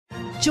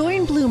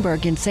Join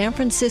Bloomberg in San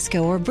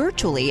Francisco or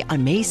virtually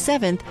on May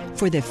 7th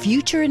for The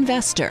Future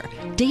Investor,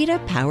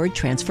 Data-Powered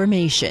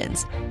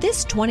Transformations.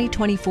 This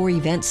 2024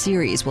 event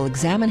series will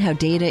examine how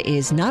data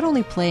is not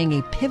only playing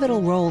a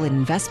pivotal role in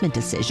investment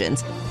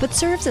decisions, but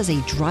serves as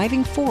a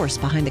driving force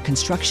behind the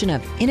construction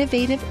of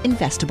innovative,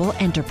 investable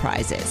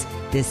enterprises.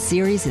 This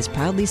series is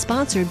proudly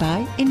sponsored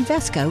by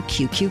Invesco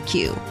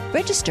QQQ.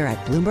 Register at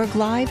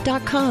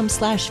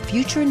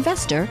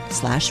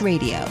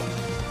bloomberglive.com/futureinvestor/radio.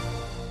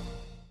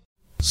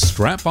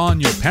 Strap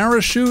on your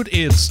parachute.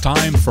 It's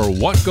time for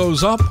What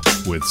Goes Up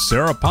with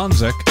Sarah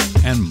Ponczek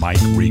and Mike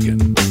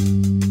Regan.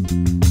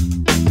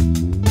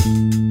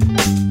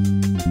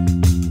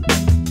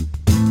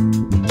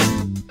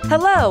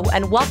 Hello,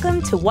 and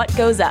welcome to What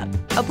Goes Up,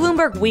 a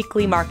Bloomberg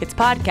Weekly Markets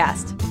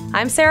podcast.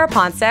 I'm Sarah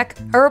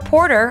Ponczek, a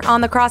reporter on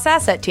the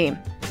cross-asset team.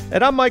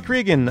 And I'm Mike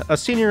Regan, a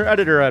senior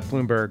editor at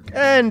Bloomberg.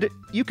 And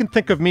you can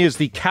think of me as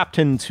the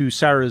captain to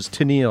Sarah's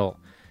Tennille.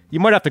 You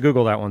might have to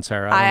Google that one,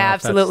 Sarah. I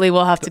absolutely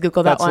will have to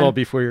Google that one. That's a little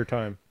before your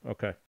time.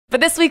 Okay. But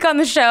this week on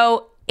the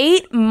show,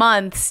 8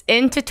 months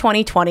into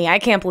 2020. I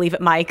can't believe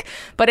it, Mike.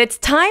 But it's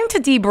time to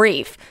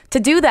debrief.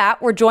 To do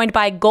that, we're joined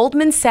by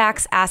Goldman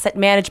Sachs Asset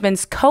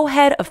Management's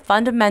co-head of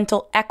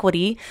fundamental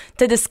equity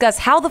to discuss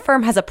how the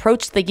firm has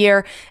approached the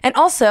year and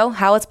also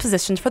how it's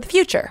positioned for the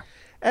future.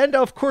 And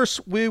of course,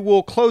 we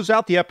will close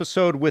out the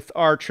episode with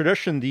our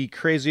tradition, the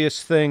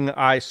craziest thing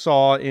I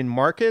saw in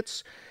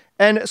markets.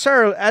 And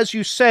Sarah, as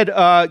you said,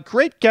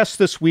 great guest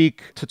this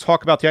week to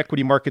talk about the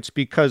equity markets,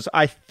 because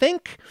I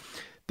think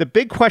the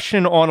big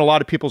question on a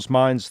lot of people's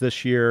minds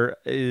this year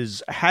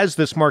is, has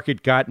this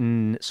market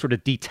gotten sort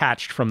of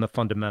detached from the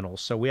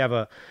fundamentals? So we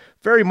have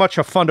very much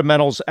a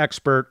fundamentals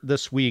expert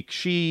this week.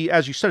 She,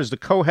 as you said, is the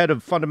co-head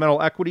of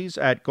fundamental equities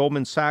at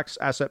Goldman Sachs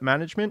Asset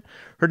Management.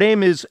 Her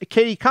name is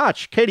Katie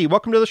Koch. Katie,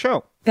 welcome to the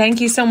show.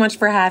 Thank you so much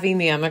for having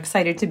me. I'm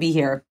excited to be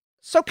here.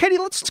 So, Katie,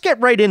 let's get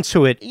right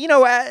into it. You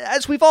know,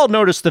 as we've all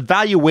noticed, the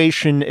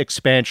valuation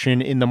expansion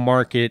in the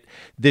market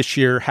this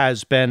year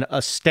has been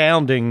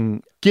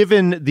astounding,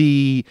 given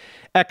the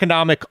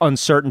economic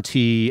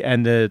uncertainty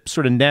and the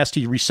sort of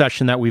nasty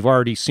recession that we've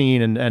already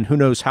seen, and who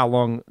knows how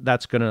long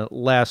that's going to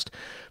last.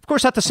 Of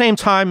course, at the same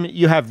time,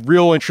 you have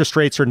real interest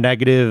rates are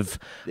negative.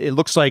 It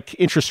looks like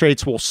interest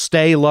rates will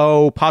stay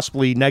low,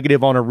 possibly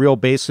negative on a real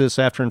basis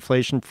after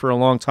inflation for a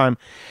long time.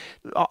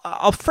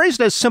 I'll phrase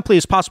it as simply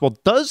as possible.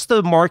 Does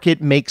the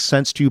market make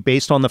sense to you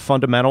based on the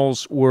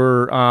fundamentals,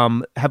 or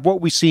have what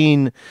we've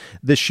seen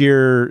this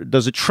year,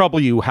 does it trouble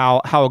you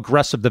how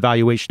aggressive the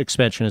valuation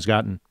expansion has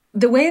gotten?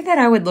 The way that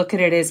I would look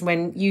at it is,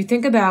 when you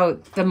think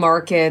about the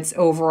markets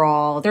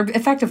overall, they're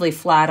effectively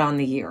flat on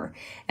the year.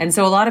 And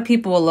so a lot of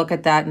people will look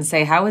at that and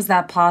say, how is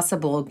that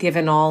possible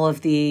given all of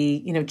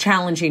the,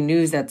 challenging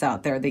news that's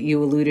out there that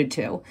you alluded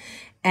to?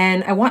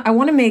 And I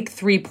want to make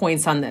 3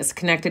 points on this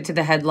connected to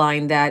the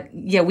headline that,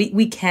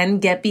 we can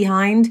get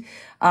behind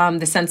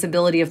the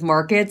sensibility of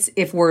markets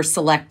if we're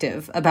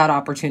selective about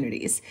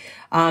opportunities.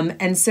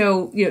 And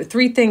so,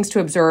 3 things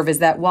to observe is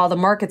that while the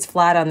market's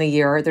flat on the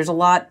year, there's a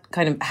lot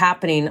kind of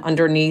happening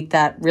underneath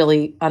that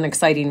really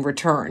unexciting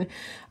return.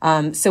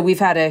 So we've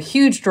had a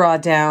huge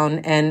drawdown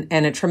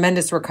and a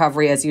tremendous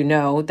recovery, as you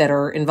know, that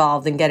are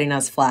involved in getting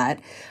us flat.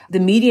 The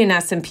median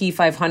S&P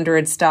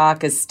 500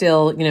 stock is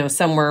still,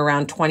 somewhere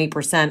around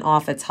 20%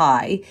 off its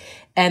high.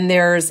 And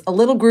there's a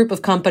little group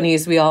of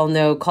companies we all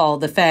know called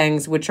the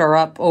FANGs, which are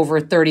up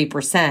over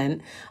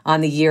 30%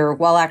 on the year,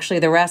 while actually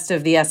the rest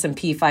of the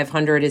S&P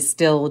 500 is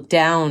still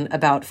down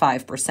about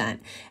 5%.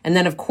 And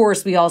then, of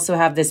course, we also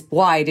have this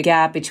wide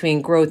gap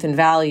between growth and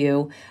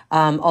value,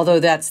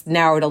 although that's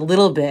narrowed a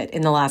little bit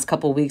in the last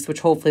couple of weeks, which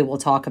hopefully we'll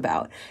talk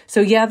about.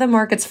 So, the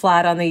market's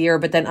flat on the year,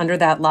 but then under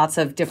that, lots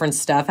of different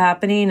stuff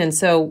happening. And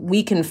so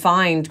we can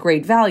find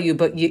great value,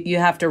 but you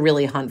have to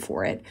really hunt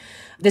for it.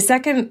 The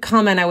second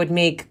comment I would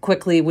make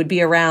quickly would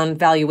be around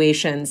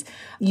valuations.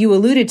 You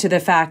alluded to the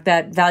fact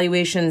that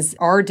valuations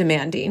are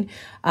demanding.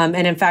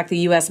 And in fact, the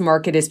U.S.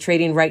 market is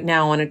trading right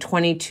now on a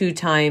 22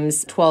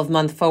 times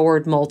 12-month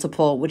forward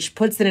multiple, which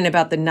puts it in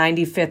about the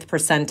 95th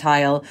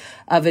percentile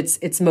of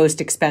its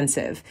most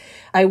expensive.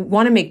 I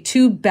want to make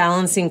 2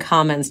 balancing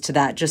comments to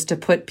that, just to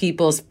put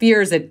people's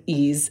fears at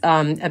ease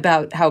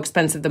about how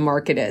expensive the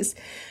market is.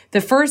 The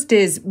first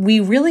is,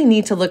 we really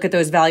need to look at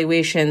those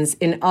valuations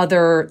in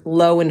other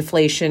low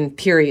inflation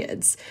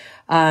periods.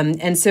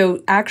 And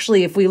so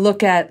actually, if we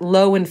look at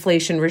low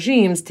inflation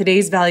regimes,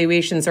 today's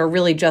valuations are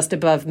really just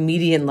above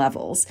median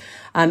levels.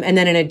 And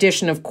then in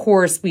addition, of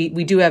course,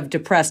 we do have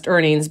depressed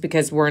earnings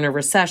because we're in a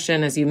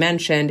recession, as you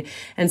mentioned.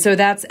 And so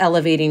that's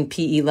elevating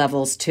PE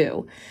levels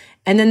too.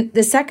 And then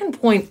the second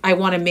point I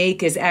want to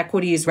make is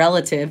equities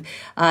relative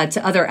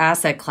to other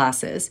asset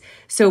classes.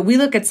 So we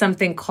look at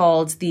something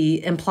called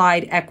the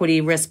implied equity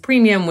risk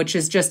premium, which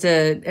is just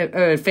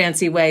a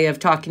fancy way of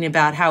talking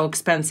about how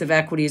expensive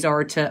equities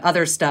are to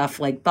other stuff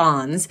like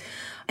bonds.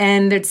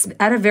 And it's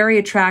at a very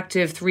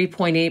attractive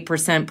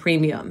 3.8%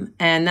 premium.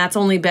 And that's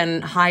only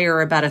been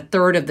higher about a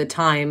third of the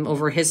time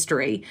over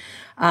history.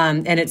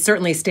 And it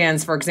certainly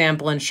stands, for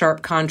example, in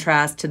sharp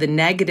contrast to the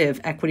negative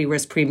equity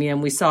risk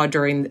premium we saw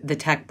during the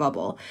tech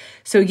bubble.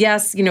 So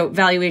yes,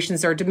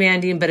 valuations are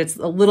demanding, but it's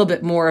a little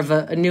bit more of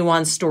a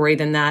nuanced story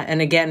than that.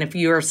 And again, if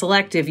you're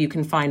selective, you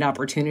can find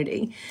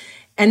opportunity.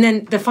 And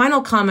then the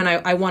final comment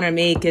I want to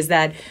make is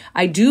that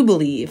I do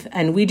believe,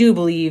 and we do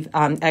believe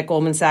at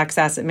Goldman Sachs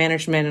Asset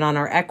Management and on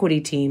our equity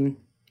team,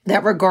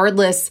 that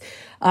regardless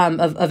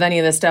of any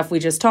of the stuff we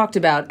just talked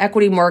about,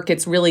 equity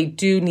markets really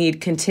do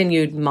need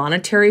continued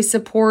monetary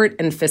support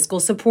and fiscal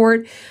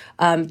support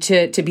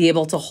to be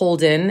able to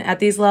hold in at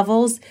these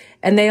levels.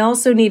 And they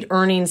also need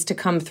earnings to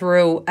come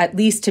through, at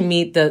least to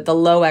meet the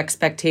low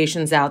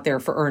expectations out there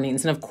for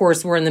earnings. And of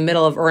course, we're in the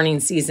middle of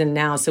earnings season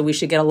now, so we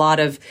should get a lot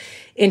of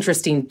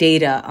interesting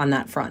data on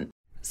that front.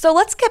 So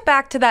let's get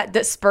back to that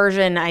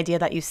dispersion idea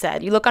that you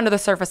said. You look under the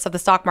surface of the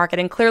stock market,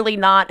 and clearly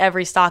not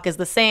every stock is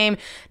the same.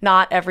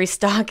 Not every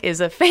stock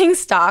is a FANG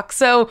stock.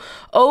 So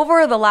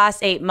over the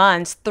last 8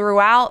 months,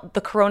 throughout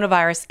the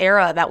coronavirus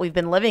era that we've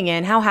been living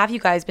in, how have you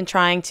guys been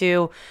trying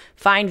to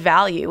find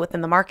value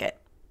within the market?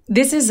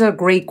 This is a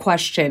great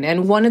question.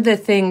 And one of the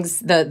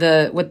things what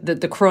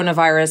the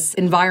coronavirus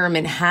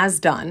environment has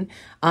done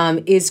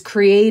is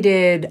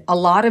created a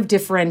lot of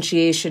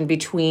differentiation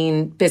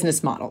between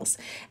business models.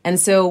 And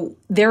so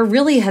there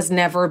really has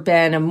never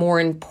been a more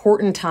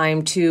important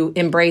time to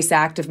embrace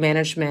active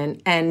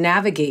management and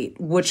navigate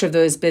which of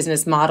those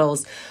business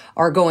models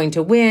are going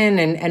to win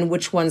and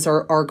which ones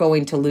are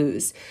going to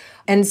lose.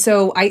 And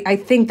so I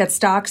think that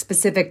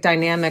stock-specific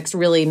dynamics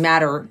really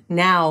matter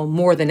now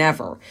more than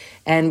ever.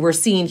 And we're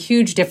seeing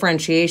huge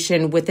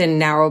differentiation within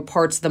narrow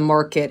parts of the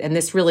market. And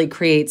this really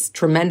creates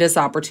tremendous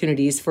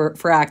opportunities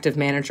for active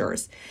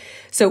managers.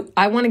 So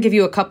I want to give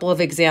you a couple of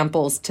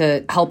examples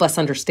to help us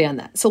understand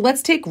that. So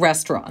let's take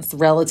restaurants,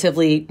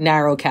 relatively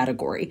narrow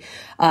category.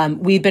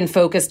 We've been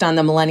focused on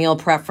the millennial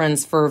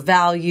preference for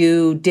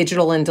value,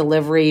 digital, and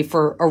delivery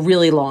for a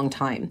really long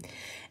time.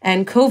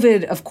 And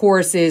COVID, of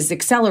course, is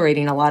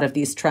accelerating a lot of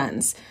these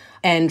trends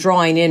and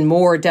drawing in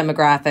more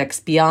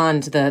demographics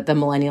beyond the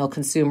millennial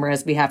consumer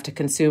as we have to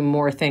consume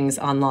more things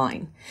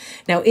online.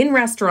 Now, in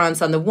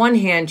restaurants, on the one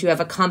hand, you have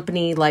a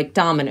company like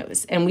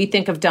Domino's, and we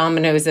think of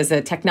Domino's as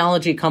a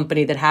technology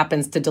company that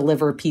happens to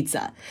deliver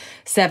pizza.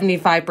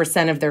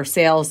 75% of their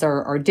sales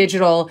are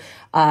digital.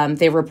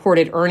 They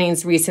reported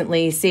earnings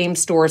recently,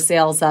 same-store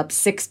sales up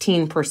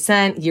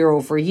 16% year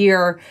over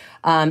year,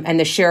 and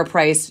the share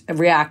price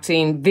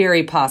reacting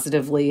very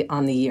positively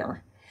on the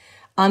year.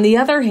 On the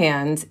other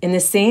hand, in the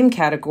same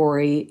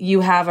category, you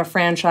have a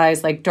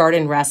franchise like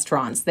Darden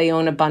Restaurants. They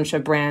own a bunch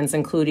of brands,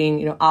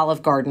 including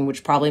Olive Garden,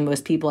 which probably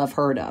most people have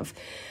heard of.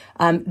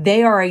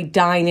 They are a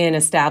dine-in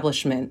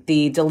establishment.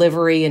 The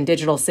delivery and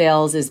digital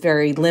sales is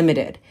very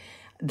limited.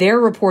 They're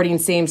reporting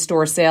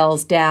same-store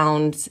sales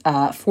down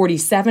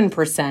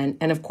 47%.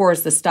 And of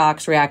course, the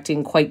stock's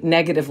reacting quite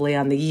negatively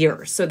on the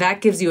year. So that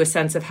gives you a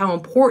sense of how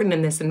important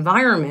in this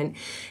environment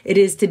it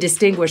is to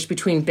distinguish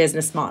between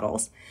business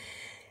models.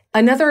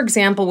 Another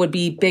example would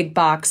be big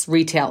box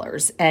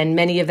retailers, and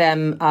many of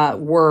them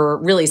were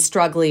really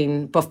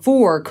struggling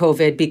before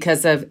COVID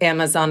because of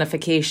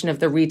Amazonification of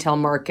the retail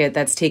market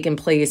that's taken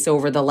place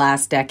over the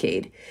last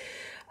decade.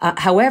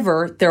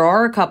 However, there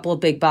are a couple of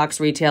big box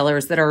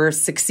retailers that are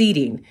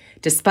succeeding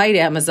despite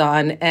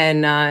Amazon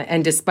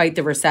and despite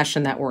the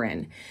recession that we're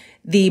in.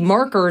 The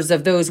markers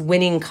of those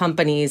winning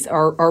companies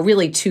are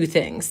really two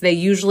things. They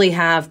usually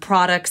have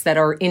products that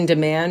are in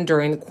demand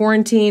during the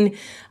quarantine.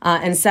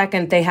 And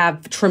second, they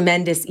have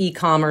tremendous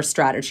e-commerce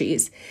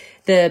strategies.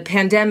 The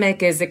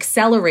pandemic is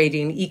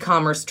accelerating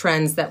e-commerce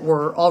trends that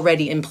were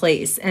already in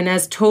place. And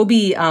as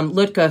Toby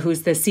Lutka,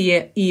 who's the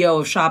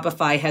CEO of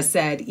Shopify, has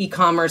said,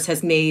 e-commerce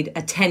has made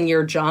a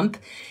 10-year jump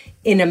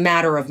in a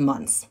matter of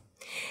months.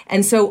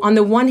 And so on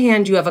the one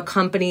hand, you have a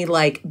company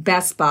like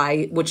Best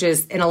Buy, which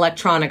is an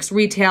electronics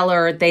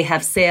retailer. They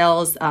have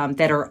sales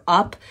that are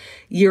up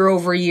year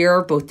over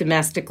year, both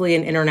domestically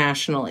and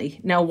internationally.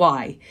 Now,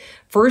 why?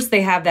 First,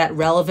 they have that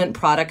relevant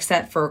product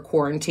set for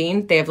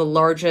quarantine. They have the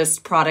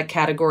largest product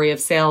category of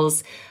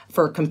sales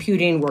for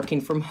computing, working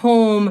from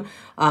home,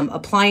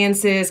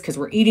 appliances because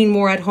we're eating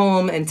more at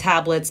home, and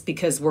tablets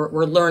because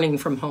we're learning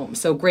from home.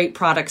 So great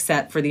product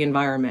set for the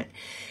environment.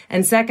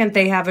 And second,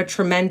 they have a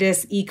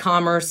tremendous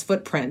e-commerce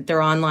footprint.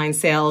 Their online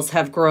sales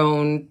have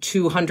grown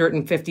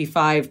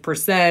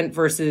 255%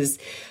 versus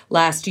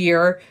last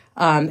year.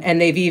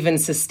 And they've even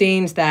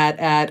sustained that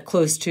at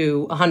close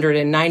to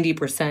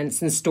 190%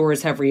 since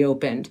stores have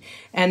reopened.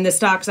 And the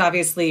stock's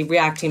obviously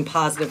reacting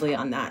positively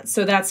on that.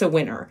 So that's a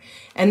winner.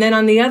 And then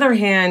on the other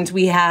hand,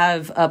 we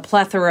have a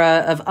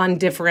plethora of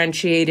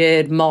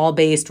undifferentiated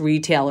mall-based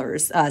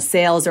retailers.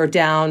 Sales are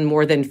down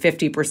more than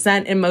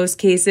 50% in most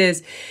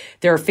cases.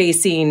 They're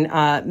facing,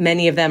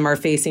 many of them are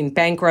facing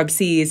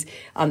bankruptcies.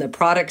 On the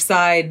product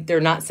side, they're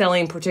not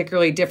selling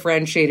particularly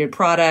differentiated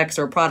products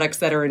or products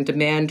that are in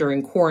demand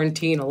during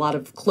quarantine. A lot lot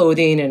of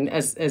clothing. And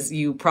as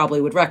you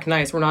probably would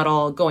recognize, we're not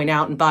all going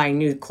out and buying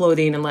new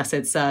clothing unless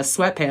it's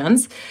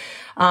sweatpants.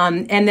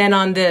 And then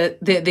on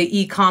the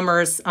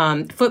e-commerce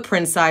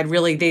footprint side,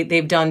 really,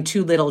 they've done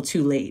too little,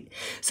 too late.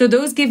 So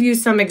those give you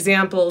some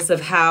examples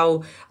of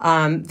how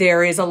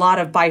there is a lot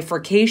of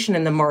bifurcation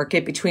in the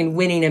market between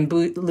winning and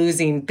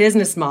losing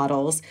business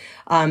models.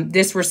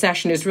 This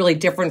recession is really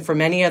different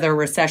from any other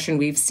recession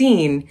we've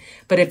seen.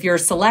 But if you're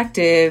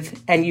selective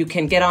and you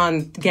can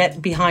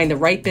get behind the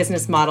right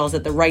business models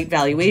at the right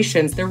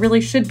valuations, there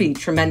really should be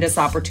tremendous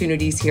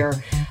opportunities here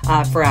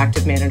for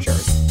active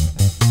managers.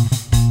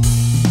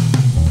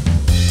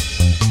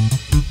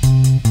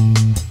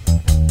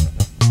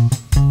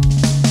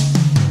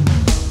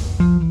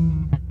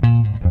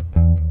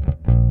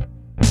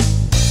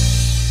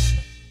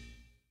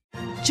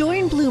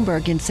 Join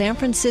Bloomberg in San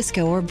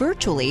Francisco or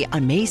virtually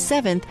on May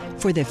 7th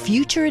for The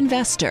Future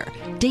Investor,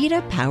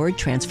 Data-Powered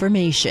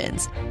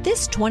Transformations.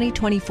 This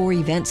 2024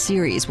 event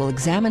series will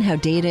examine how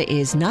data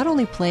is not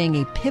only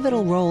playing a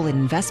pivotal role in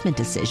investment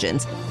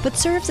decisions, but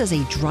serves as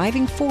a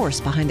driving force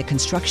behind the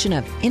construction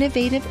of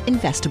innovative,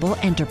 investable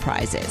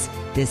enterprises.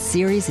 This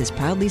series is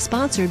proudly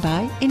sponsored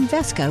by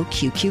Invesco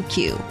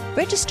QQQ.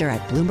 Register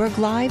at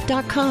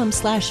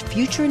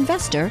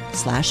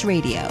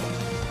bloomberglive.com/futureinvestor/radio.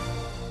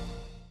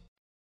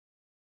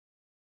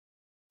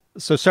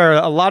 So,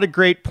 Sarah, a lot of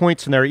great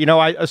points in there. You know,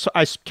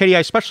 Katie,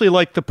 I especially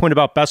like the point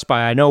about Best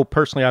Buy. I know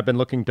personally I've been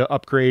looking to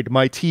upgrade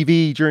my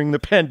TV during the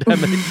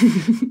pandemic.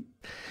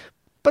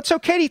 But so,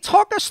 Katie,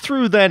 talk us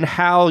through then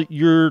how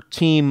your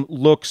team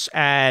looks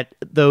at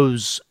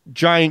those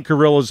giant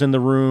gorillas in the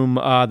room,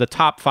 the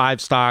top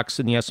 5 stocks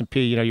in the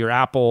S&P, you know, your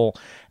Apple,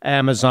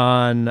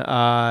 Amazon,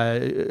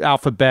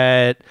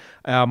 Alphabet,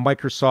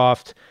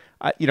 Microsoft,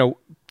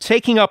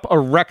 taking up a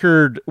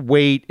record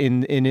weight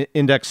in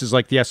indexes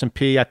like the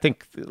S&P. I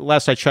think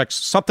last I checked,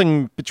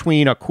 something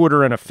between a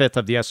quarter and a fifth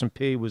of the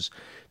S&P was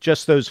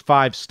just those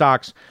 5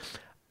 stocks.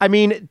 I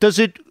mean, does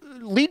it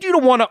lead you to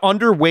want to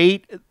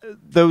underweight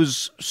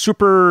those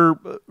super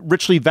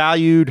richly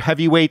valued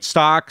heavyweight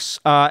stocks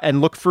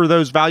and look for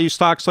those value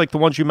stocks like the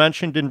ones you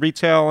mentioned in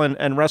retail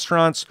and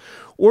restaurants?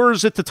 Or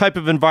is it the type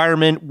of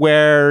environment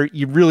where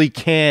you really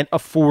can't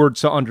afford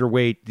to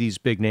underweight these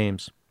big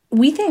names?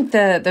 We think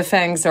the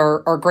FANGs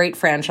are great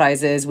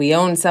franchises. We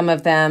own some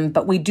of them,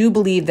 but we do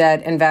believe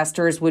that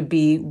investors would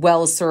be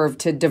well served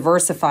to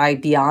diversify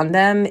beyond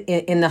them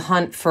in the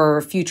hunt for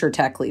future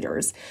tech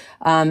leaders.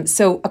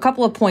 So a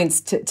couple of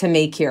points to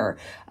make here.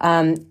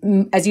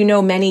 As you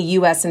know, many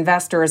U.S.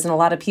 investors and a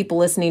lot of people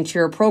listening to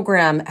your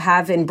program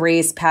have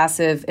embraced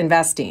passive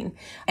investing.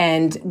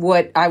 And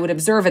what I would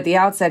observe at the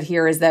outset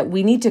here is that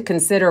we need to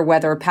consider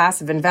whether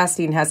passive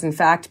investing has in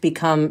fact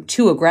become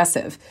too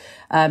aggressive.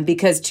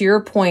 Because to your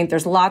point,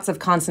 there's lots of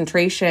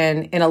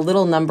concentration in a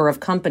little number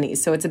of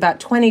companies. So it's about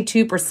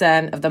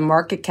 22% of the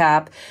market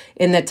cap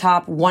in the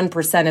top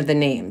 1% of the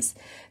names.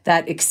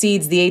 That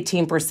exceeds the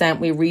 18%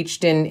 we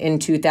reached in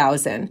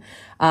 2000.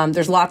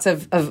 There's lots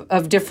of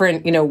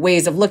different,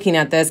 ways of looking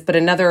at this, but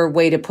another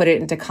way to put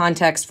it into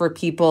context for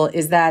people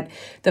is that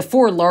the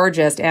 4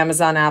 largest,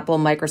 Amazon, Apple,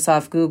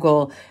 Microsoft,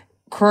 Google,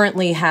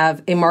 currently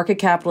have a market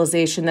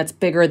capitalization that's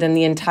bigger than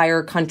the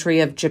entire country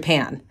of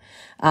Japan.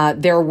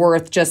 They're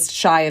worth just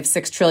shy of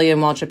 $6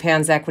 trillion, while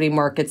Japan's equity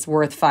market's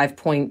worth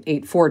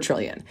 $5.84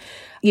 trillion.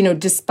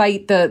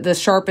 Despite the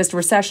sharpest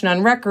recession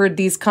on record,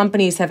 these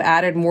companies have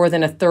added more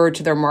than a third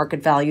to their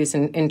market values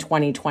in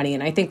 2020.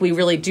 And I think we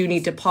really do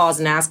need to pause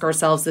and ask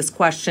ourselves this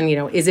question,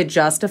 is it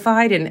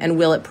justified and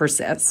will it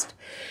persist?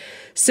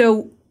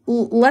 So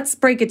let's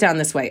break it down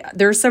this way.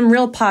 There are some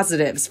real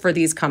positives for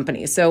these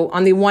companies. So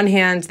on the one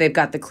hand, they've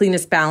got the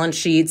cleanest balance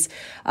sheets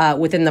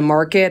within the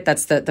market.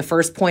 That's the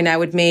first point I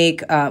would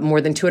make.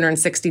 More than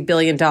 $260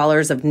 billion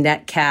of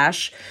net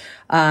cash,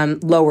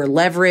 lower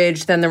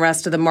leverage than the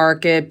rest of the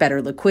market,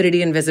 better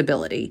liquidity and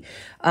visibility.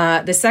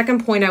 The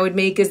second point I would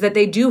make is that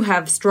they do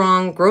have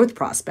strong growth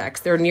prospects.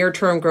 Their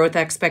near-term growth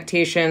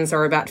expectations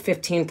are about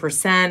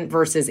 15%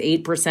 versus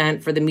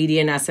 8% for the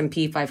median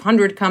S&P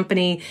 500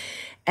 company.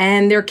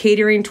 And they're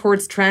catering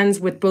towards trends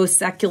with both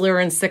secular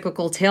and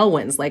cyclical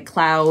tailwinds like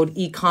cloud,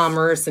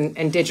 e-commerce,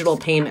 and digital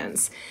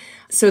payments.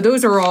 So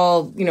those are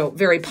all,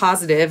 very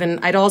positive. And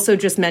I'd also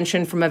just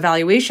mention from a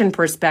valuation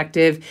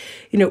perspective,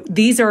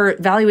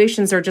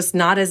 valuations are just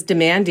not as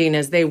demanding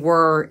as they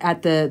were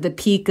at the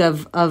peak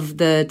of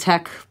the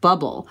tech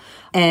bubble.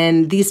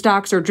 And these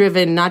stocks are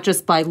driven not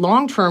just by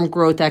long-term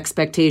growth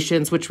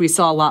expectations, which we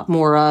saw a lot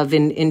more of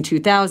in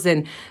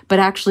 2000, but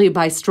actually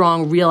by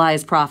strong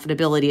realized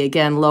profitability,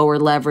 again, lower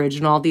leverage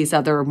and all these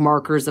other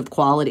markers of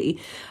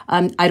quality.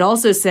 I'd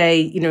also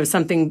say,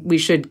 something we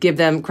should give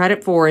them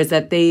credit for is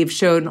that they've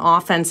shown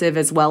offensive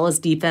as well as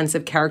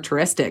defensive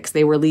characteristics.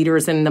 They were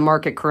leaders in the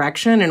market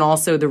correction and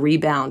also the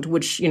rebound,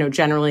 which,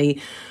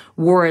 generally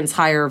warrants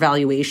higher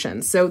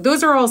valuations. So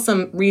those are all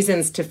some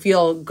reasons to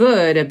feel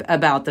good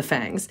about the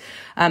FANGs.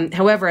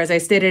 However, as I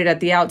stated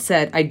at the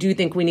outset, I do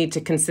think we need to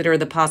consider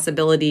the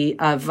possibility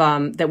of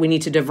that we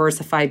need to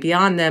diversify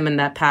beyond them and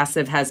that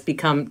passive has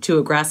become too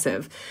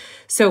aggressive.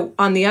 So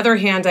on the other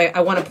hand,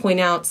 I want to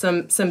point out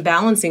some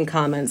balancing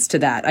comments to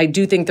that. I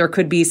do think there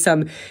could be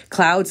some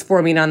clouds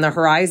forming on the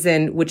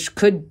horizon, which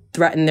could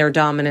threaten their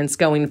dominance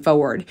going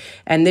forward.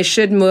 And this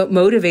should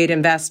motivate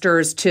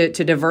investors to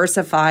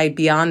diversify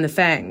beyond the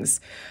FANGs.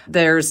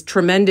 There's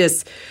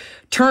tremendous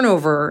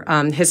turnover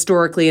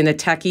historically in the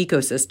tech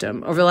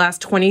ecosystem. Over the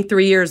last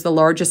 23 years, the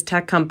largest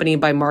tech company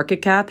by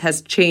market cap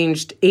has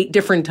changed 8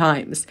 different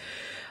times.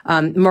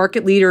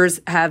 Market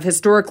leaders have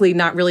historically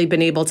not really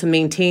been able to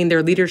maintain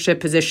their leadership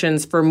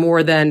positions for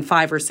more than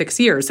 5 or 6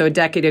 years. So a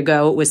decade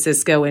ago, it was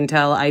Cisco,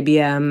 Intel,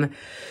 IBM,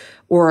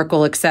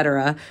 Oracle, et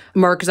cetera.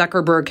 Mark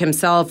Zuckerberg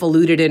himself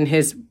alluded in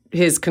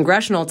his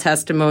congressional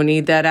testimony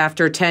that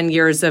after 10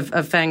 years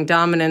of FANG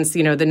dominance,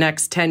 the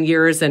next 10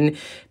 years and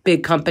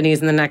big companies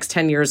in the next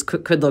 10 years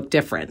could look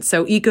different.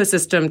 So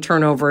ecosystem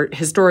turnover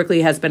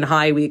historically has been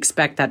high. We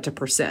expect that to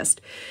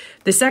persist.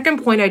 The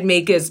second point I'd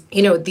make is,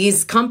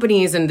 these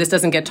companies, and this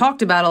doesn't get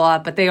talked about a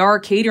lot, but they are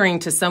catering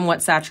to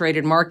somewhat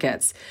saturated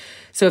markets.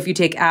 So if you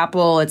take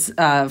Apple, it's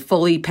a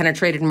fully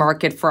penetrated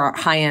market for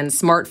high-end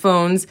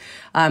smartphones,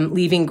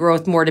 leaving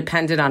growth more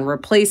dependent on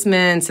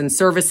replacements and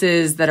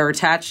services that are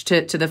attached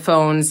to the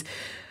phones.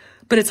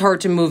 But it's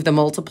hard to move the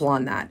multiple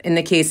on that. In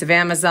the case of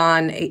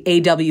Amazon,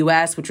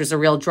 AWS, which was a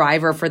real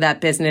driver for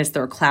that business,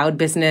 their cloud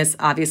business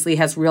obviously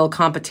has real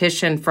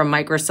competition from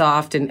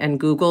Microsoft and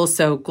Google,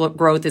 so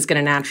growth is going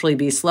to naturally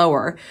be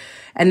slower.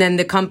 And then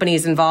the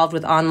companies involved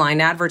with online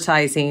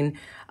advertising,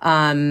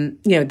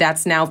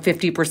 that's now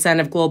 50%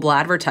 of global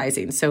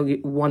advertising. So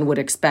one would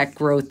expect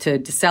growth to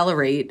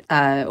decelerate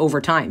over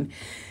time.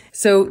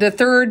 So the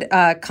third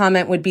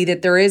comment would be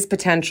that there is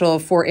potential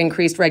for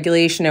increased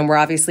regulation, and we're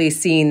obviously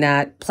seeing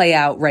that play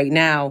out right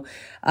now.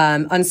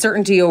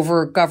 Uncertainty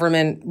over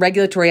government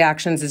regulatory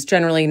actions is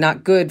generally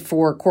not good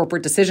for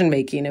corporate decision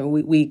making.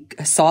 We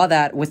saw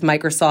that with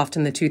Microsoft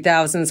in the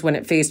 2000s when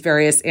it faced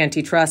various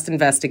antitrust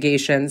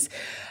investigations.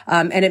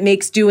 And it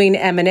makes doing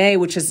M&A,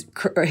 which has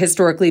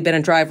historically been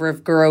a driver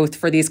of growth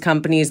for these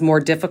companies, more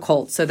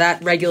difficult. So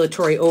that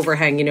regulatory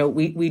overhang,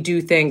 we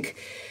do think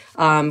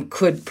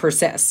could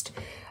persist.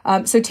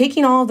 So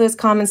taking all of those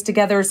comments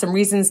together, some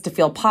reasons to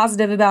feel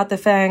positive about the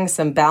FANG,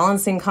 some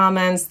balancing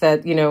comments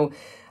that,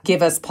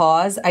 give us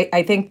pause.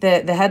 I think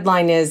that the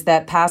headline is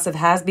that passive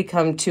has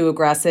become too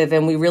aggressive,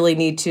 and we really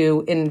need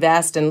to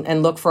invest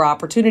and look for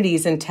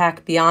opportunities in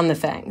tech beyond the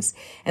FANGs.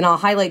 And I'll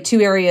highlight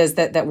 2 areas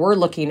that we're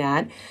looking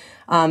at.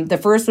 The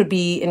first would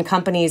be in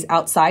companies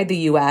outside the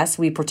U.S.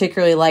 We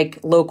particularly like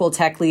local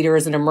tech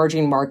leaders in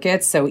emerging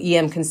markets. So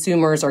EM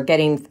consumers are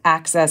getting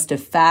access to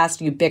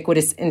fast,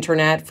 ubiquitous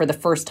internet for the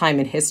first time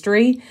in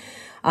history.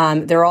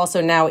 They're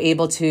also now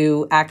able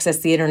to access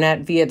the internet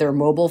via their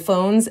mobile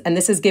phones. And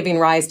this is giving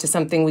rise to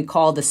something we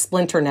call the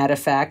splinternet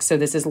effect. So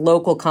this is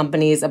local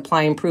companies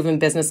applying proven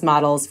business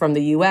models from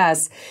the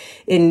U.S.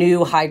 in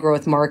new high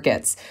growth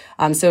markets.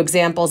 So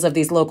examples of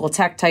these local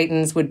tech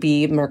titans would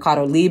be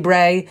Mercado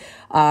Libre,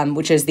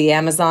 which is the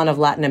Amazon of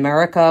Latin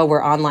America,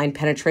 where online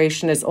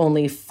penetration is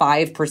only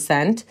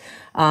 5%.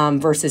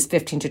 Versus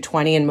 15 to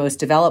 20 in most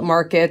developed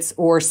markets,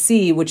 or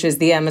C, which is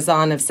the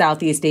Amazon of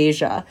Southeast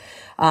Asia.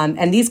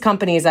 And these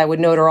companies, I would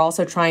note, are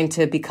also trying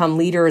to become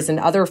leaders in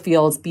other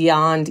fields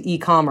beyond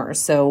e-commerce.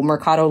 So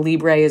Mercado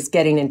Libre is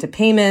getting into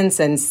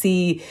payments, and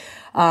C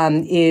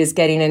is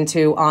getting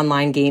into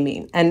online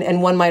gaming.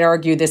 And one might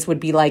argue this would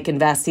be like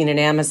investing in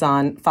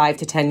Amazon 5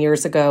 to 10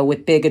 years ago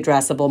with big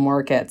addressable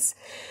markets.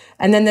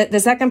 And then the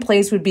second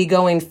place would be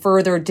going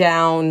further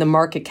down the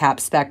market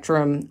cap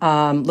spectrum,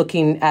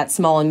 looking at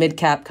small and mid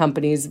cap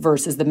companies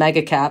versus the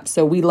mega cap.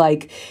 So we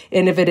like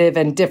innovative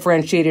and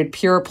differentiated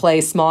pure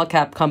play small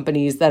cap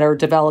companies that are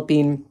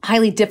developing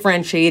highly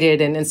differentiated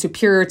and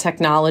superior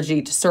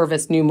technology to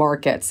service new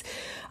markets.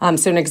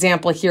 So an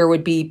example here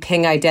would be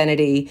Ping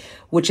Identity,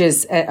 which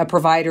is a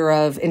provider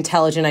of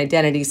intelligent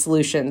identity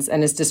solutions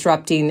and is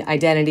disrupting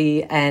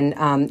identity and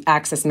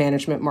access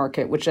management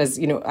market, which is,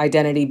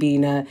 identity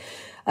being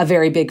a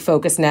very big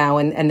focus now.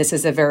 And this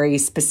is a very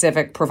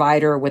specific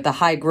provider with a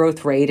high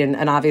growth rate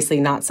and obviously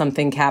not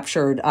something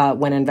captured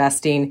when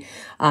investing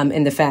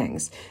in the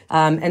FANGs.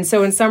 And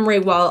so in summary,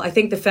 while I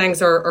think the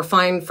FANGs are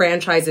fine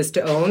franchises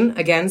to own,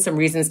 again, some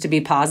reasons to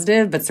be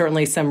positive, but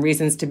certainly some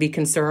reasons to be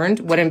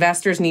concerned. What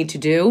investors need to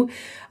do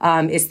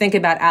is think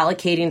about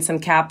allocating some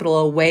capital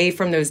away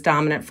from those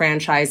dominant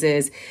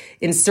franchises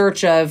in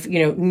search of,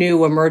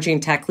 new emerging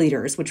tech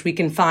leaders, which we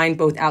can find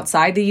both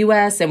outside the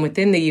U.S. and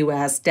within the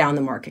U.S. down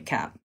the market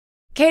cap.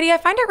 Katie, I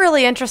find it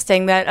really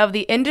interesting that of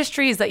the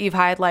industries that you've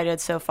highlighted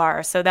so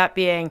far, so that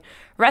being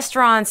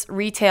restaurants,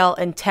 retail,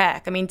 and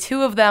tech,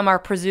 2 of them are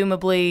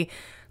presumably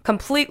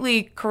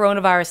completely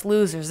coronavirus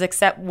losers,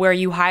 except where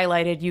you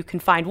highlighted you can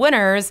find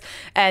winners,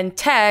 and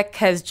tech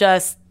has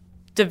just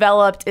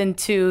developed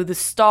into the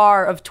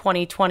star of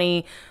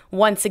 2020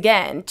 once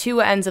again,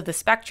 2 ends of the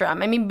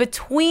spectrum.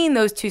 Between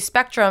those 2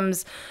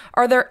 spectrums,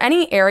 are there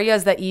any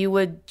areas that you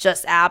would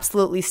just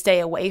absolutely stay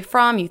away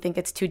from? You think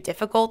it's too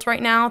difficult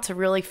right now to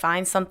really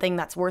find something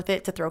that's worth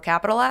it to throw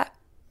capital at?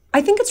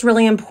 I think it's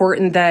really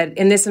important that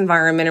in this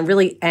environment, and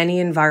really any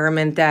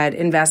environment, that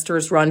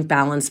investors run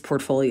balanced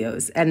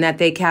portfolios and that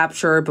they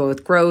capture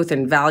both growth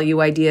and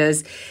value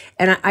ideas.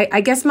 And I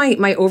guess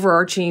my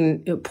overarching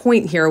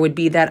point here would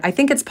be that I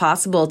think it's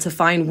possible to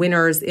find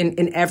winners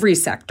in every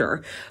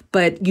sector,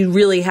 but you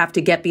really have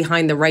to get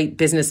behind the right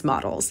business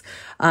models.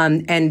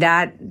 And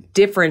that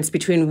difference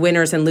between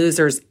winners and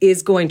losers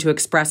is going to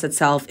express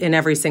itself in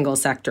every single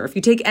sector. If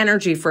you take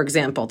energy, for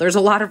example, there's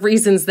a lot of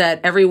reasons that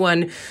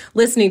everyone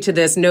listening to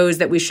this knows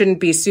that we shouldn't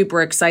be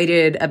super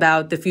excited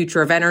about the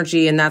future of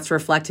energy, and that's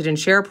reflected in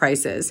share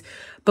prices.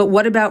 But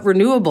what about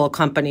renewable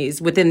companies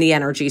within the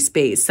energy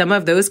space? Some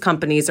of those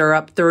companies are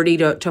up 30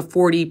 to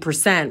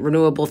 40%,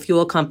 renewable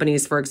fuel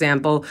companies, for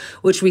example,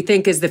 which we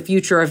think is the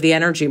future of the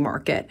energy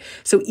market.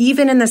 So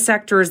even in the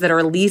sectors that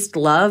are least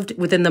loved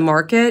within the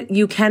market,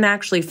 you can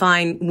actually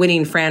find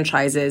winning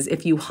franchises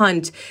if you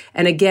hunt.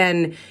 And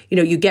again,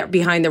 you get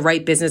behind the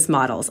right business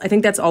models. I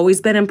think that's always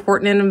been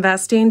important in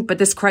investing, but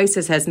this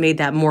crisis has made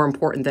that more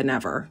important than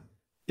ever.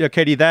 Yeah,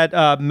 Katie,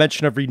 that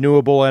mention of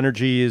renewable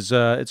energy is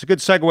it's a good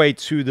segue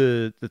to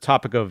the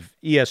topic of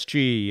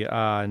ESG.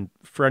 And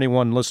for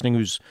anyone listening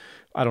who's,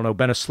 I don't know,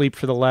 been asleep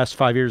for the last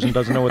 5 years and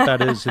doesn't know what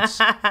that is,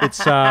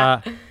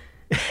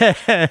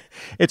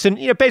 it's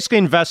basically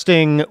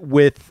investing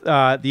with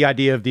the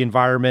idea of the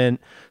environment,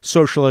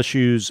 social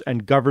issues,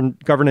 and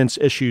governance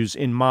issues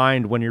in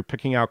mind when you're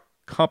picking out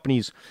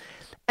companies.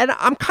 And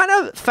I'm kind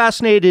of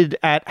fascinated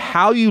at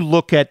how you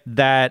look at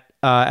that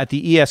at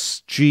the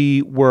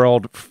ESG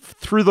world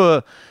through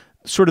the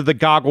sort of the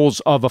goggles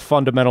of a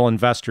fundamental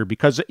investor,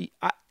 because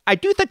I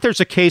do think there's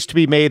a case to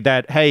be made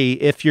that, hey,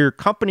 if your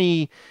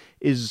company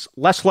is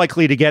less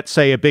likely to get,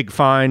 say, a big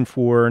fine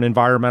for an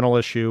environmental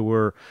issue,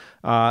 or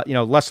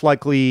less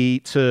likely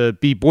to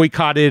be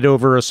boycotted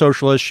over a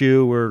social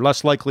issue, or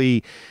less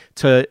likely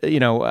to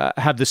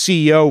have the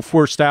CEO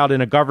forced out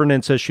in a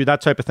governance issue,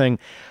 that type of thing,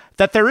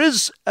 that there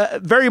is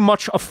very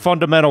much a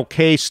fundamental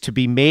case to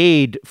be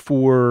made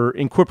for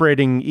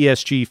incorporating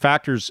ESG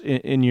factors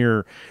in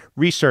your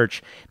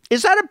research.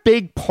 Is that a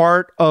big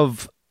part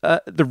of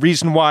the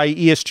reason why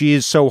ESG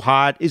is so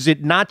hot? Is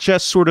it not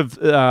just sort of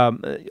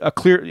a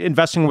clear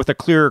investing with a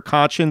clearer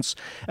conscience?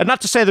 And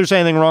not to say there's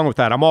anything wrong with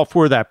that. I'm all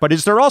for that. But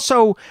is there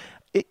also,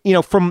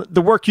 from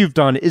the work you've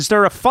done, is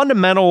there a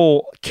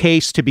fundamental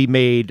case to be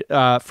made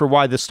for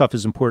why this stuff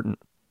is important?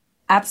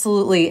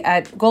 Absolutely.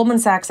 At Goldman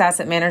Sachs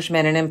Asset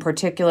Management, and in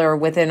particular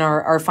within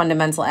our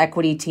fundamental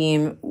equity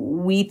team,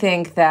 we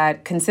think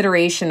that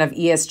consideration of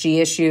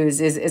ESG issues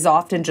is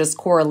often just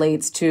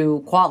correlates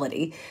to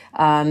quality.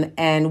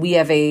 And we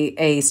have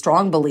a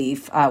strong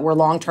belief, we're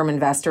long-term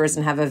investors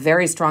and have a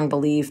very strong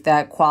belief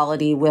that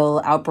quality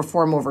will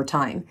outperform over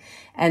time.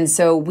 And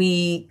so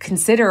we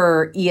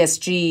consider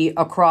ESG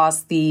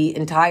across the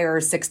entire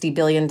 $60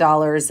 billion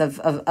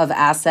of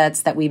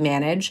assets that we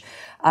manage,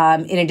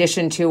 in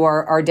addition to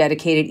our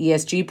dedicated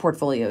ESG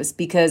portfolios,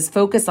 because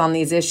focus on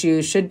these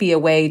issues should be a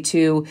way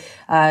to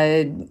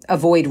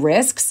avoid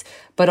risks,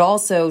 but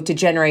also to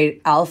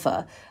generate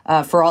alpha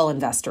for all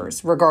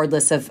investors,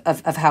 regardless of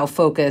how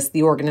focused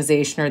the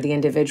organization or the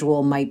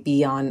individual might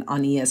be on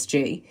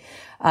ESG.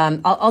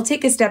 I'll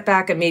take a step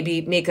back and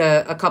maybe make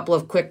a couple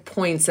of quick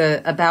points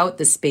about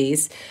the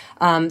space.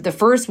 The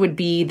first would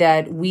be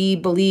that we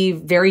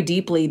believe very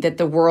deeply that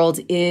the world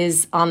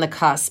is on the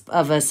cusp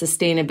of a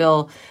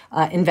sustainable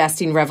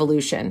investing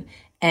revolution.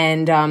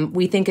 And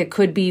we think it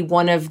could be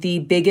one of the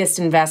biggest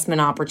investment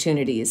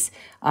opportunities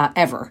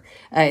ever.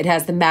 It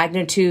has the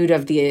magnitude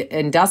of the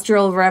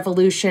Industrial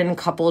Revolution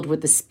coupled with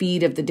the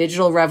speed of the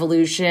digital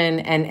revolution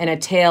and a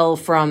tail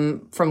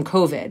from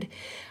COVID.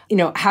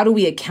 How do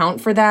we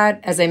account for that?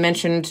 As I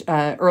mentioned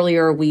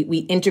earlier, we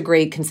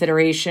integrate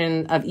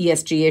consideration of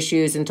ESG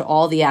issues into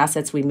all the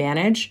assets we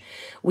manage.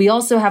 We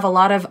also have a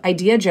lot of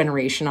idea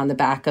generation on the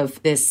back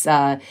of this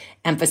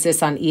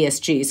emphasis on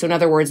ESG. So in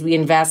other words, we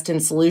invest in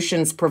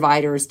solutions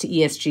providers to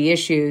ESG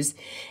issues.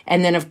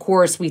 And then, of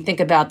course, we think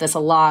about this a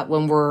lot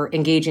when we're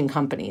engaging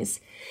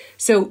companies.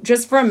 So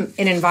just from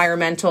an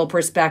environmental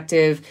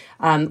perspective,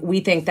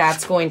 we think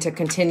that's going to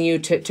continue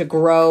to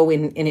grow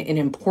in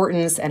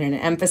importance and in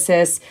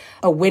emphasis.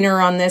 A winner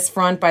on this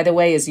front, by the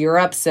way, is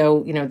Europe.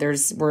 So,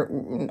 there's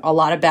a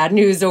lot of bad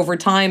news over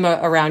time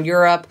around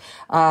Europe.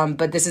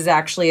 But this is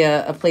actually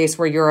a place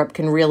where Europe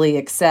can really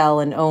excel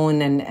and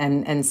own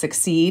and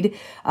succeed.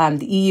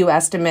 The EU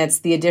estimates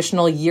the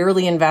additional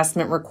yearly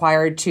investment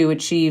required to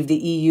achieve the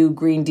EU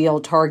Green Deal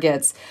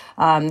targets,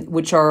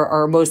 which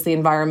are mostly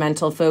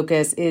environmental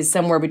focus, is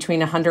somewhere between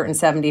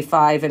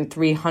 175 and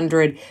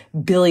 300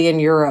 billion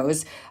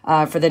euros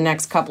for the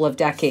next couple of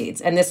decades.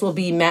 And this will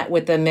be met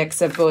with a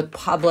mix of both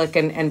public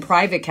and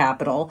private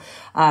capital,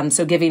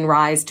 so giving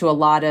rise to a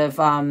lot of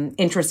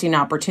interesting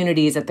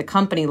opportunities at the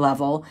company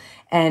level.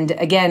 And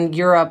again,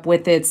 Europe,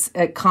 with its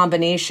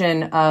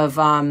combination of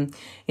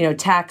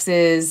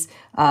taxes,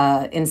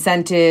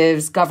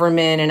 incentives,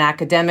 government, and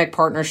academic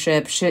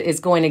partnerships, is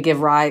going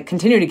to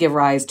continue to give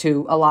rise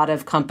to a lot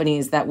of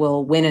companies that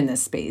will win in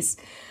this space.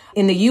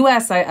 In the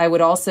U.S., I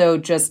would also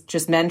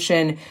just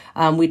mention,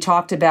 we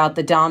talked about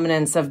the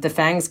dominance of the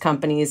FANGs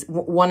companies.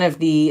 One of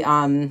the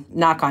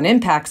knock-on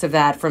impacts of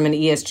that from an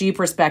ESG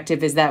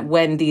perspective is that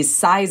when these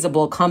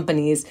sizable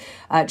companies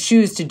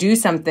choose to do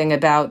something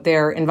about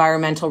their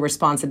environmental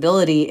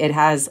responsibility, it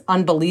has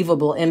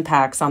unbelievable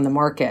impacts on the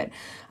market.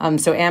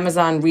 So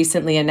Amazon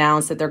recently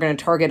announced that they're going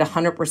to target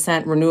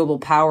 100% renewable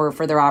power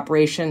for their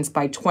operations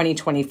by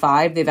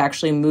 2025. They've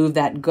actually moved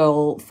that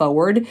goal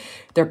forward.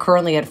 They're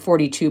currently at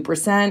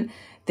 42%.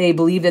 They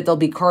believe that they'll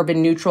be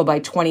carbon neutral by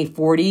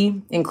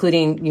 2040,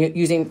 including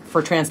using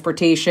for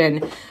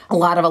transportation a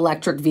lot of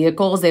electric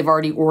vehicles. They've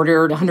already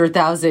ordered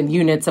 100,000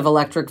 units of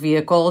electric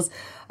vehicles.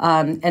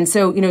 And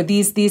so,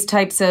 these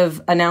types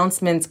of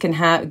announcements can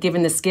have,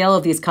 given the scale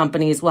of these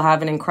companies, will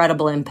have an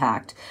incredible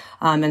impact.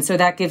 And so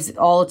that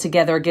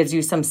gives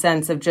you some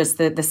sense of just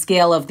the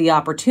scale of the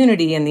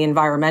opportunity and the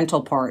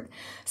environmental part.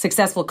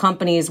 Successful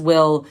companies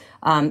will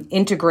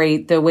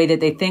integrate the way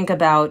that they think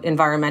about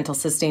environmental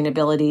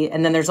sustainability.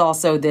 And then there's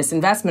also this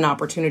investment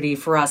opportunity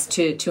for us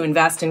to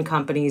invest in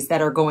companies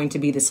that are going to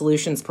be the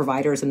solutions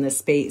providers in this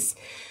space.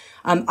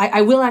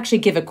 I will actually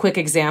give a quick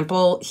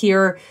example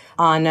here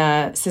on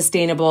a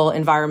sustainable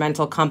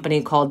environmental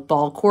company called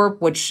Ball Corp,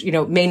 which,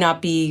 may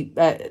not be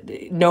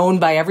known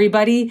by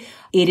everybody.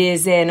 It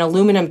is an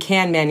aluminum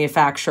can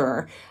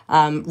manufacturer,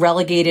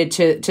 relegated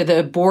to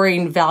the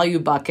boring value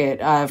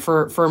bucket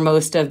for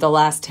most of the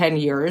last 10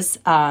 years.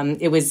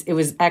 It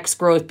was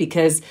ex-growth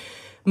because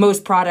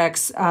most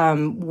products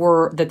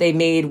that they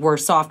made were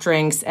soft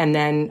drinks and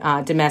then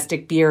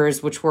domestic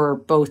beers, which were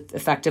both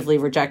effectively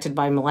rejected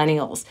by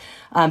millennials.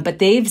 But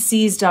they've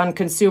seized on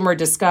consumer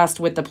disgust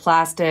with the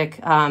plastic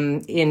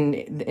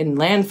in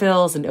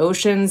landfills and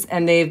oceans,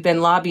 and they've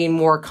been lobbying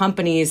more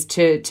companies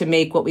to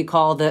make what we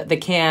call the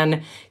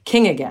can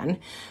king again.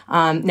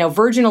 Now,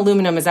 virgin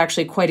aluminum is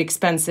actually quite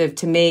expensive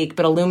to make,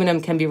 but aluminum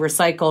can be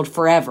recycled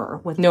forever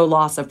with no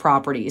loss of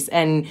properties,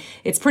 and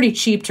it's pretty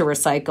cheap to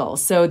recycle.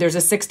 So there's a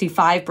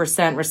 65%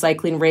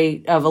 recycling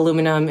rate of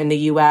aluminum in the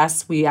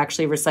U.S. We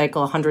actually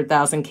recycle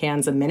 100,000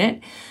 cans a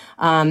minute.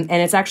 And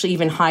it's actually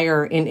even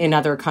higher in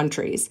other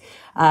countries.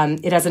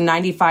 It has a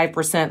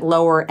 95%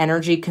 lower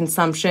energy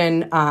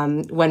consumption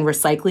when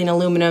recycling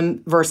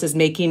aluminum versus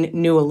making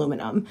new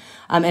aluminum.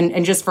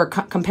 And just for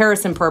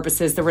comparison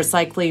purposes, the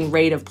recycling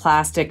rate of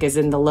plastic is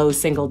in the low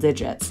single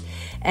digits.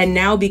 And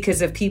now,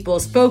 because of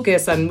people's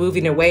focus on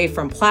moving away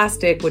from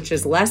plastic, which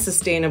is less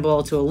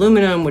sustainable, to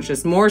aluminum, which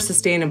is more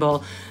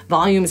sustainable,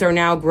 volumes are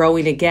now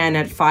growing again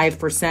at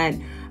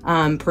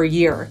 5% per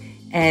year.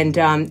 And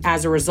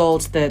as a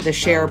result, the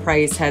share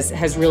price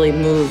has really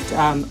moved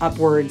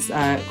upwards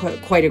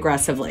quite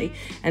aggressively.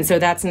 And so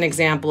that's an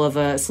example of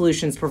a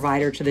solutions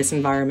provider to this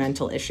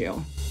environmental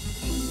issue.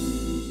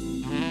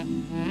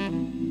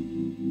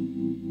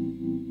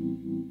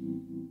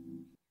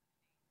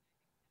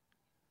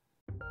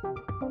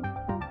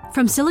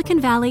 From Silicon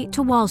Valley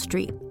to Wall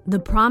Street, the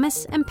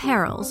promise and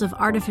perils of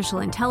artificial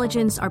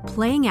intelligence are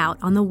playing out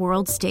on the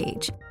world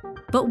stage.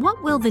 But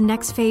what will the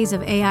next phase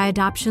of AI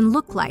adoption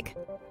look like?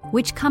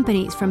 Which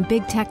companies, from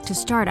big tech to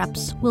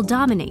startups, will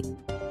dominate?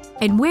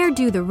 And where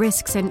do the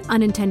risks and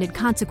unintended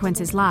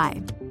consequences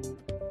lie?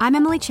 I'm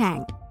Emily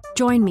Chang.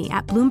 Join me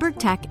at Bloomberg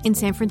Tech in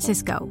San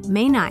Francisco,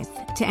 May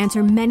 9th, to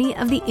answer many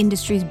of the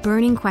industry's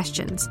burning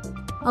questions,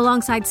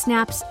 alongside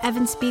Snap's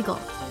Evan Spiegel,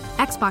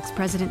 Xbox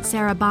President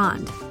Sarah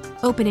Bond,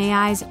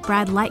 OpenAI's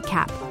Brad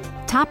Lightcap,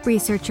 top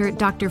researcher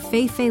Dr.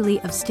 Fei Li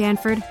of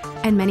Stanford,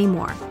 and many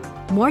more.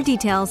 More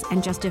details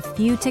and just a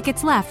few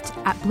tickets left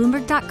at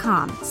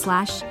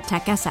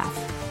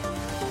Bloomberg.com/TechSF.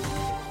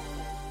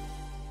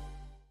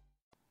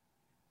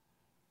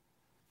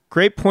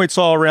 Great points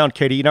all around,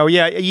 Katie.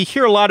 You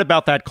hear a lot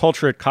about that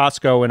culture at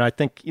Costco, and I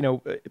think,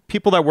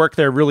 people that work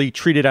there really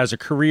treat it as a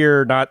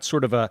career, not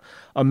sort of a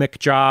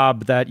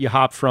McJob that you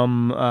hop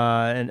from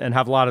and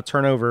have a lot of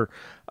turnover.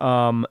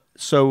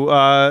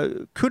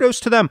 So kudos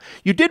to them.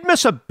 You did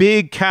miss a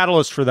big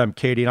catalyst for them,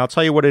 Katie, and I'll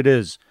tell you what it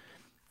is.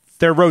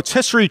 Their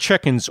rotisserie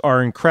chickens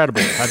are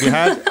incredible.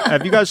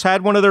 Have you guys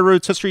had one of their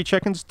rotisserie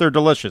chickens? They're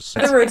delicious.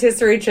 A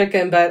rotisserie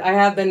chicken, but I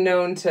have been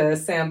known to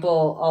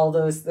sample all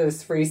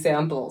those free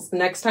samples. The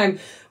next time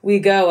we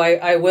go,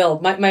 I will.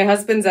 My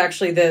husband's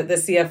actually the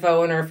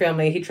CFO in our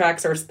family. He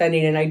tracks our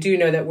spending, and I do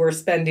know that we're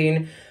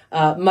spending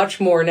much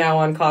more now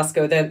on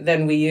Costco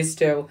than we used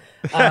to.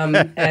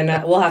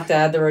 And we'll have to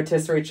add the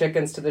rotisserie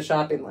chickens to the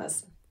shopping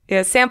list.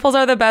 Yeah, samples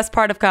are the best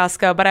part of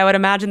Costco, but I would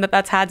imagine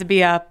that's had to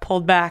be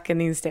pulled back in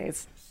these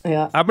days.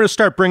 Yeah, I'm going to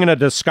start bringing a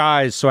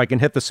disguise so I can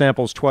hit the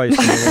samples twice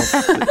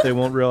and they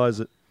won't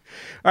realize it.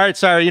 All right,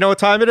 Sarah, you know what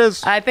time it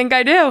is? I think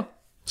I do.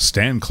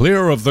 Stand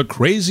clear of the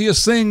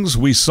craziest things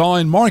we saw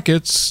in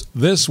markets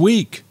this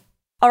week.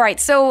 All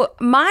right, so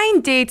mine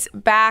dates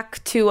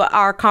back to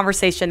our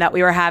conversation that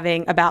we were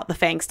having about the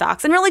FANG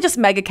stocks and really just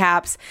mega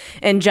caps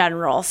in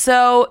general.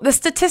 So the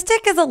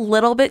statistic is a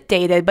little bit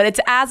dated, but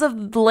it's as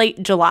of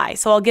late July.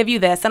 So I'll give you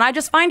this. And I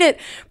just find it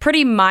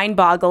pretty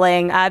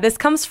mind-boggling. This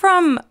comes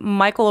from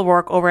Michael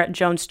O'Rourke over at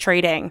Jones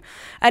Trading.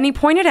 And he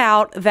pointed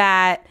out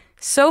that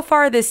So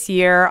far this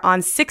year,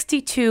 on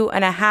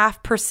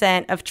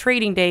 62.5% of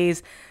trading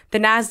days, the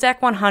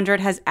NASDAQ 100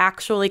 has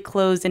actually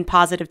closed in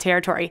positive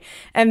territory.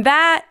 And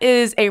that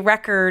is a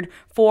record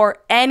for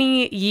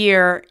any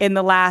year in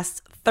the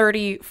last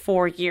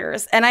 34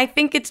 years. And I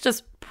think it's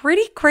just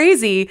pretty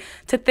crazy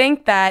to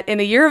think that in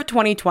the year of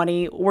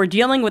 2020, we're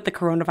dealing with the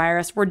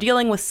coronavirus, we're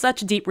dealing with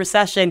such deep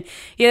recession,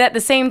 yet at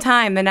the same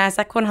time, the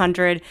NASDAQ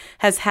 100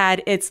 has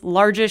had its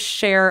largest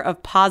share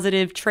of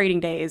positive trading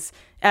days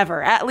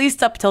ever, at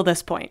least up till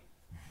this point.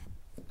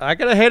 I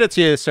gotta hand it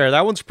to you, Sarah.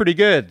 That one's pretty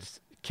good.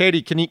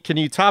 Katie, can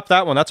you top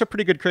that one? That's a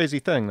pretty good crazy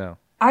thing, though.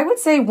 I would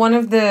say one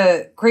of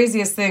the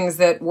craziest things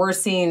that we're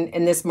seeing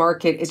in this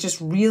market is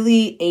just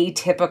really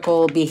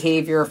atypical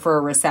behavior for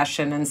a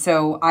recession. And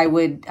so I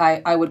would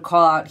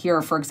call out here,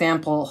 for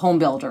example, home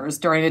builders.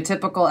 During a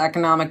typical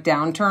economic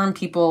downturn,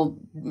 people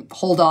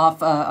hold off,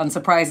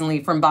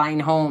 unsurprisingly, from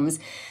buying homes,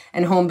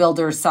 and home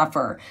builders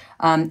suffer.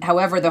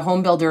 However, the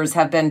home builders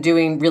have been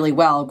doing really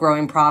well,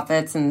 growing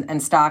profits,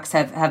 and stocks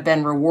have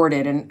been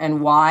rewarded.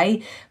 And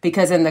why?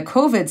 Because in the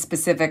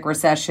COVID-specific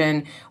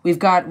recession, we've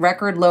got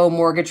record low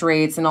mortgage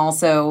rates and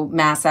also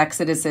mass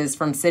exoduses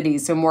from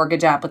cities. So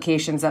mortgage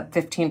applications up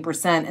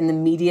 15% and the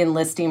median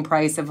listing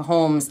price of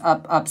homes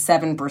up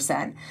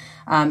 7%.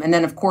 And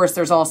then, of course,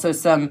 there's also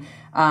some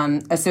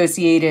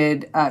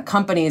associated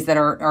companies that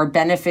are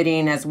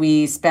benefiting as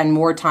we spend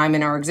more time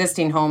in our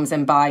existing homes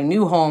and buy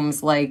new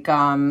homes, like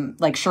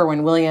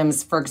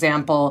Sherwin-Williams, for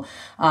example,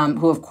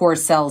 who, of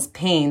course, sells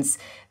paints.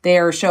 They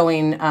are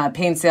showing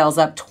paint sales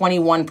up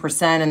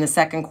 21% in the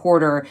second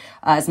quarter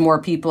as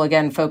more people,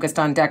 again, focused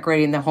on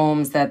decorating the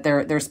homes that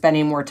they're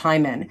spending more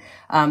time in,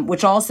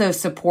 which also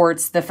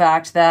supports the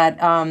fact that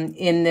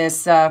in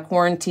this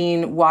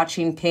quarantine,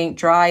 watching paint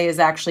dry has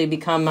actually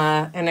become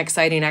an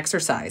exciting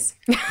exercise.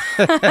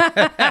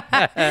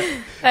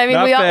 I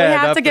mean, we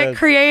have to get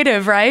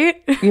creative,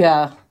 right?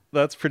 Yeah.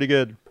 That's pretty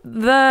good.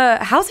 The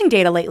housing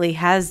data lately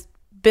has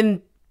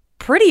been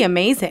pretty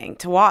amazing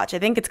to watch. I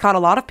think it's caught a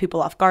lot of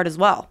people off guard as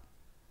well.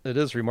 It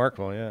is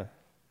remarkable, yeah.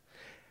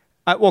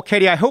 Well,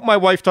 Katie, I hope my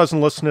wife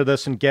doesn't listen to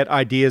this and get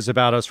ideas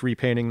about us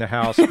repainting the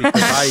house, because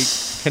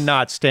I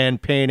cannot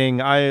stand painting.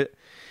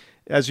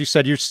 As you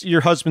said,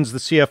 your husband's the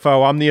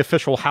CFO. I'm the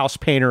official house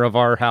painter of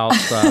our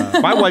house.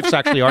 My wife's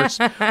actually our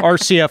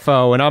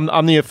CFO, and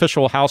I'm the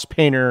official house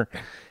painter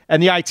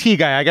and the IT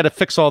guy. I got to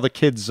fix all the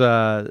kids'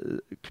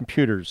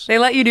 computers. They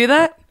let you do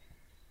that?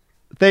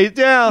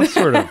 Yeah,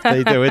 sort of.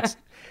 They do.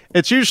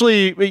 It's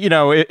usually,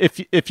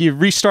 if you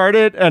restart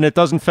it and it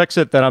doesn't fix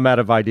it, then I'm out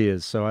of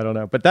ideas. So I don't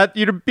know. But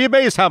you'd be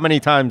amazed how many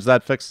times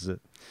that fixes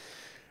it.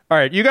 All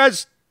right, you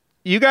guys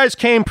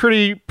came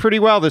pretty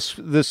well this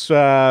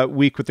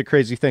week with the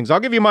crazy things. I'll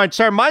give you mine.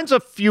 Sorry, mine's a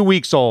few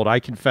weeks old, I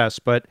confess,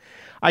 but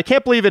I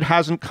can't believe it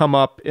hasn't come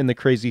up in the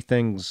crazy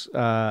things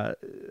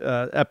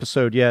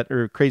episode yet,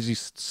 or crazy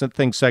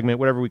things segment,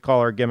 whatever we call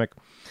our gimmick.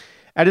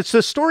 And it's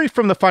a story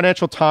from the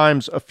Financial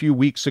Times a few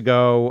weeks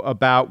ago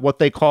about what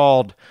they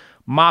called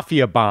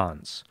mafia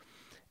bonds.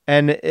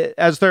 And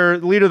as their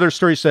leader of their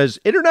story says,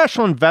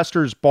 international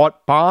investors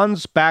bought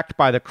bonds backed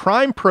by the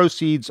crime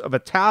proceeds of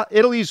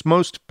Italy's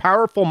most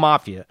powerful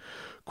mafia,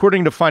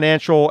 according to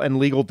financial and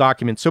legal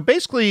documents. So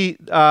basically,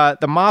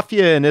 the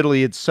mafia in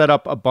Italy had set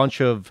up a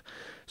bunch of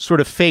sort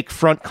of fake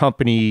front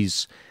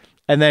companies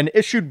and then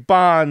issued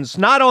bonds,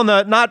 not on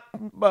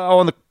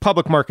the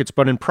public markets,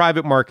 but in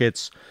private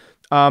markets,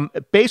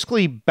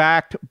 basically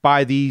backed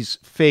by these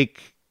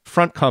fake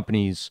front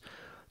companies,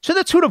 to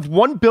the tune of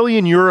 1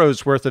 billion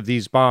euros worth of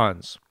these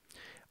bonds.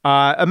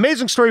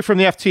 Amazing story from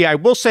the FT. I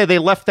will say they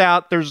left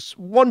out, there's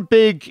one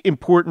big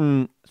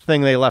important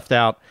thing they left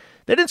out.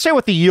 They didn't say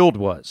what the yield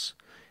was.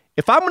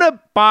 If I'm going to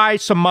buy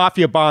some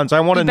mafia bonds, I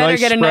want a nice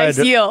spread. You better get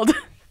a nice yield.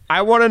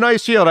 I want a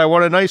nice yield. I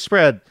want a nice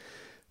spread.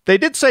 They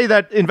did say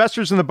that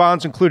investors in the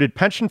bonds included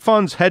pension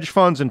funds, hedge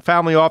funds, and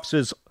family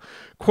offices,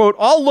 quote,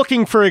 all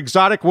looking for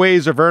exotic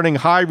ways of earning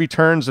high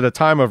returns at a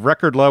time of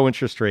record low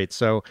interest rates.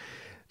 So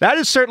that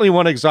is certainly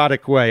one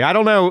exotic way. I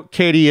don't know,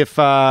 Katie, if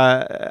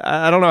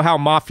I don't know how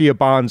mafia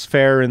bonds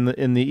fare in the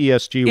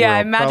ESG world. Yeah,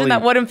 I imagine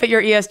that wouldn't fit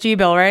your ESG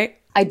bill, right?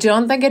 I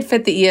don't think it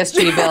fit the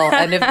ESG bill.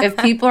 And if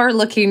people are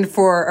looking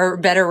for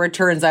better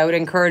returns, I would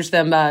encourage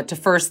them to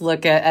first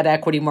look at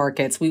equity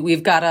markets.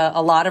 We've got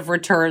a lot of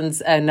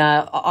returns and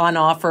on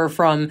offer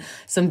from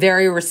some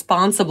very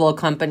responsible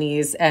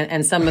companies,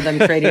 and some of them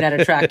trading at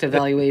attractive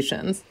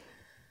valuations.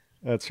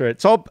 That's right.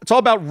 It's all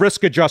about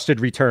risk-adjusted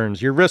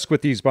returns. Your risk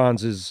with these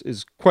bonds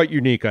is quite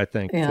unique, I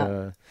think.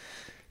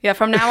 Yeah,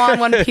 from now on,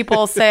 when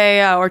people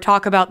say or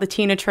talk about the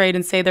TINA trade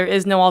and say there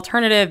is no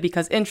alternative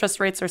because interest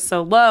rates are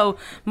so low,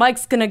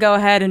 Mike's going to go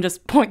ahead and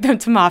just point them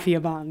to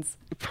mafia bonds.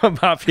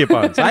 Mafia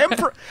bonds.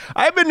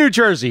 I'm in New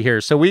Jersey here,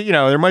 so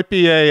there might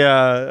be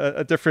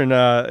a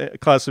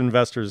different class of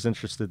investors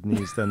interested in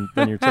these than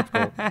your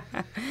typical.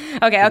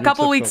 Okay, a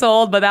couple weeks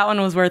old, but that one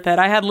was worth it.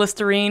 I had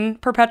Listerine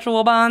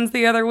perpetual bonds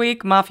the other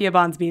week. Mafia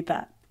bonds beat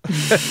that.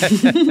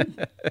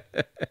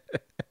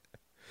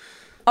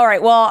 All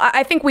right. Well,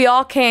 I think we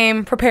all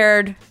came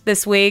prepared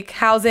this week.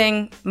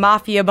 Housing,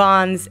 mafia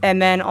bonds,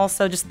 and then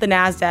also just the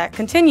NASDAQ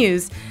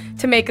continues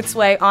to make its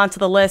way onto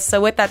the list.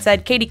 So with that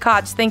said, Katie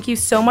Koch, thank you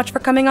so much for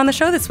coming on the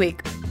show this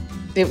week.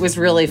 It was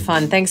really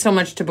fun. Thanks so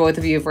much to both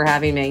of you for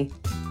having me.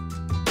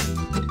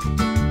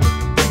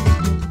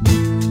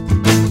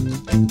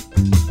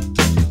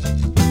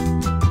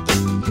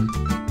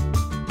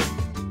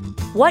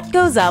 What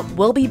Goes Up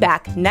will be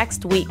back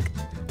next week.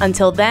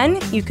 Until then,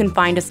 you can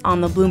find us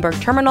on the Bloomberg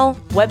Terminal,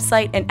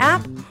 website, and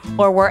app,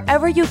 or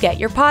wherever you get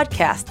your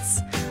podcasts.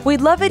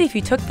 We'd love it if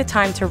you took the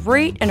time to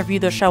rate and review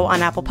the show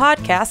on Apple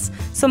Podcasts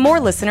so more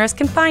listeners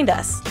can find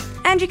us.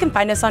 And you can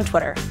find us on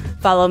Twitter.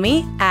 Follow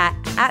me at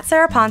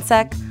Sarah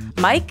Ponsek.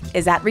 Mike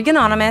is at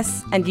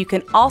Reganonymous, and you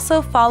can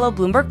also follow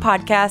Bloomberg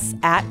Podcasts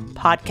at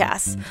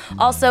Podcasts.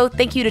 Also,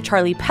 thank you to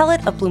Charlie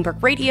Pellet of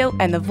Bloomberg Radio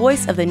and the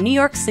voice of the New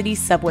York City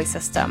subway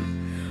system.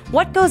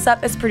 What Goes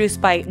Up is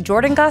produced by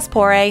Jordan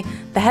Gaspore.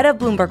 The head of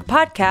Bloomberg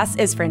Podcasts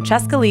is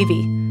Francesca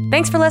Levy.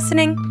 Thanks for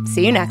listening.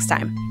 See you next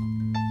time.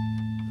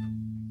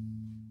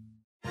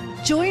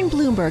 Join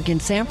Bloomberg in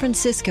San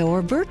Francisco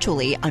or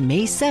virtually on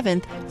May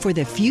 7th for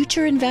The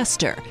Future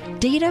Investor,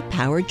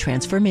 Data-Powered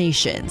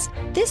Transformations.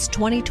 This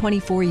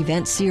 2024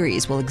 event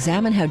series will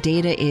examine how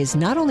data is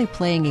not only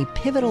playing a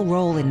pivotal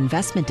role in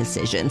investment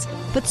decisions,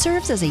 but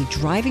serves as a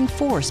driving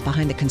force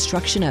behind the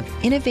construction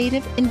of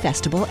innovative,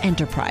 investable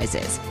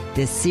enterprises.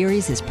 This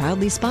series is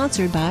proudly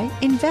sponsored by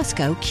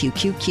Invesco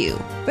QQQ.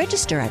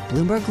 Register at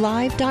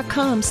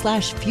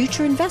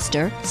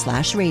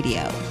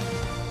BloombergLive.com/futureinvestor/radio.